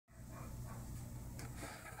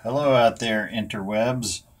Hello out there,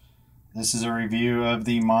 interwebs. This is a review of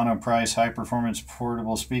the Monoprice High Performance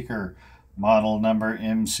Portable Speaker, model number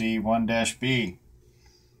MC1-B.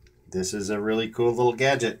 This is a really cool little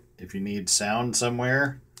gadget if you need sound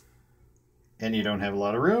somewhere and you don't have a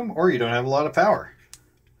lot of room or you don't have a lot of power.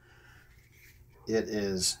 It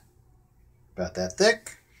is about that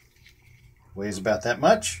thick, weighs about that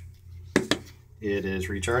much. It is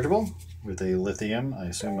rechargeable with a lithium, I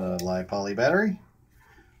assume a li-poly battery.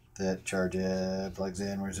 That plugs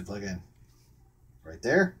in. Where's it plug in? Right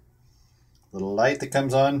there. Little light that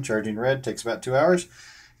comes on, charging red, takes about 2 hours.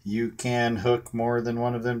 You can hook more than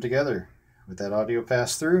one of them together with that audio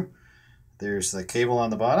pass through. There's the cable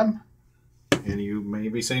on the bottom, and you may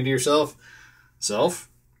be saying to yourself,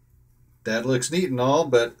 that looks neat and all,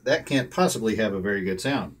 but that can't possibly have a very good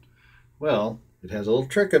sound. Well, it has a little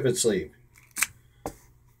trick up its sleeve.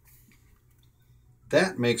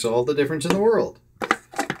 That makes all the difference in the world.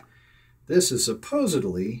 This is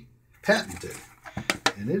supposedly patented,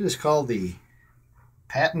 and it is called the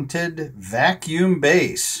patented vacuum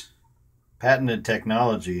bass. Patented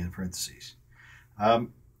technology in parentheses.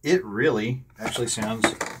 It really actually sounds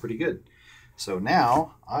pretty good. So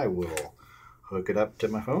now I will hook it up to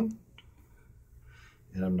my phone,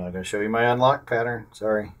 and I'm not going to show you my unlock pattern,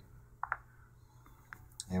 sorry.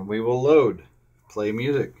 And we will load, play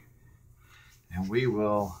music, and we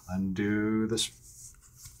will undo the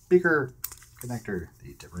speaker connector,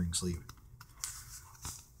 the ring sleeve.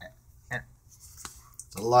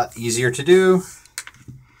 It's a lot easier to do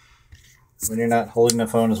when you're not holding the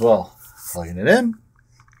phone as well. Plugging it in.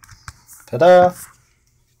 Ta-da!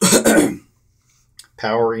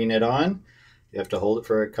 Powering it on. You have to hold it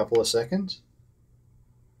for a couple of seconds.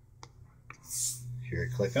 Hear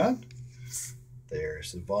it click on.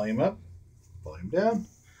 There's the volume up, volume down.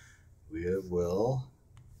 We will...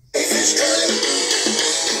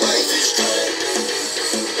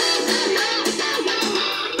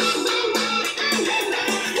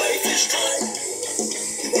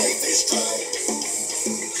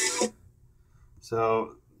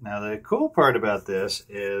 So now the cool part about this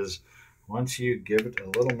is once you give it a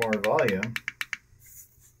little more volume,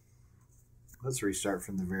 let's restart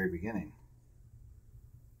from the very beginning.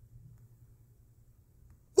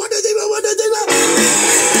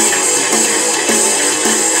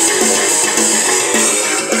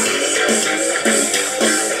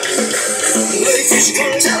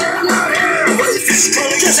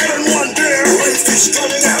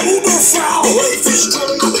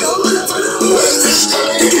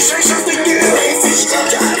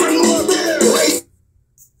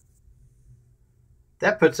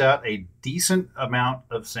 That puts out a decent amount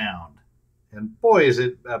of sound. And boy, is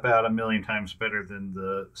it about 1,000,000 times better than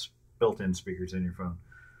the built-in speakers in your phone.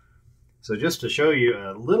 So just to show you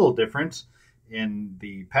a little difference in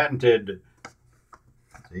the patented,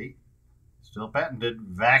 see, still patented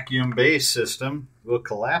vacuum bass system, we'll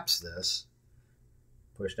collapse this,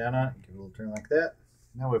 push down on it, give it a little turn like that.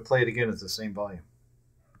 Now we play it again at the same volume.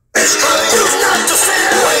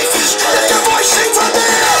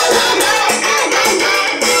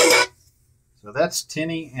 So that's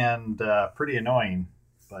tinny and pretty annoying,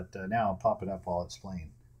 but now I'll pop it up while it's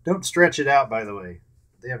playing. Don't stretch it out, by the way.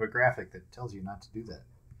 They have a graphic that tells you not to do that.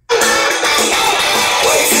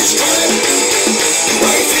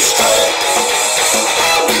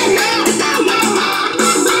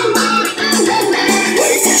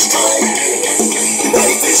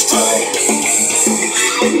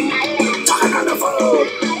 Time on the phone.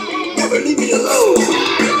 Never leave me alone.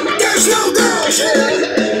 There's no girls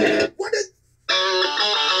here. What is...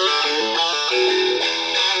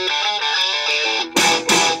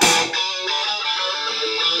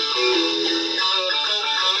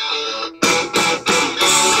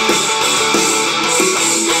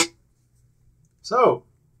 So,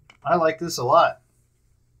 I like this a lot.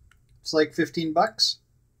 It's like 15 bucks.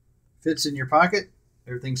 Fits in your pocket.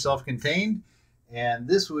 Everything's self-contained. And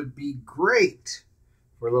this would be great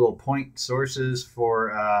for little point sources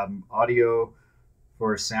for audio,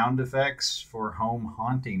 for sound effects, for home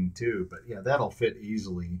haunting too. But yeah, that'll fit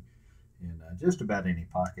easily in just about any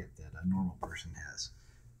pocket that a normal person has.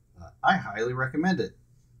 I highly recommend it.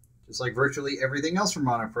 Just like virtually everything else from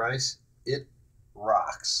Monoprice, it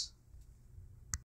rocks.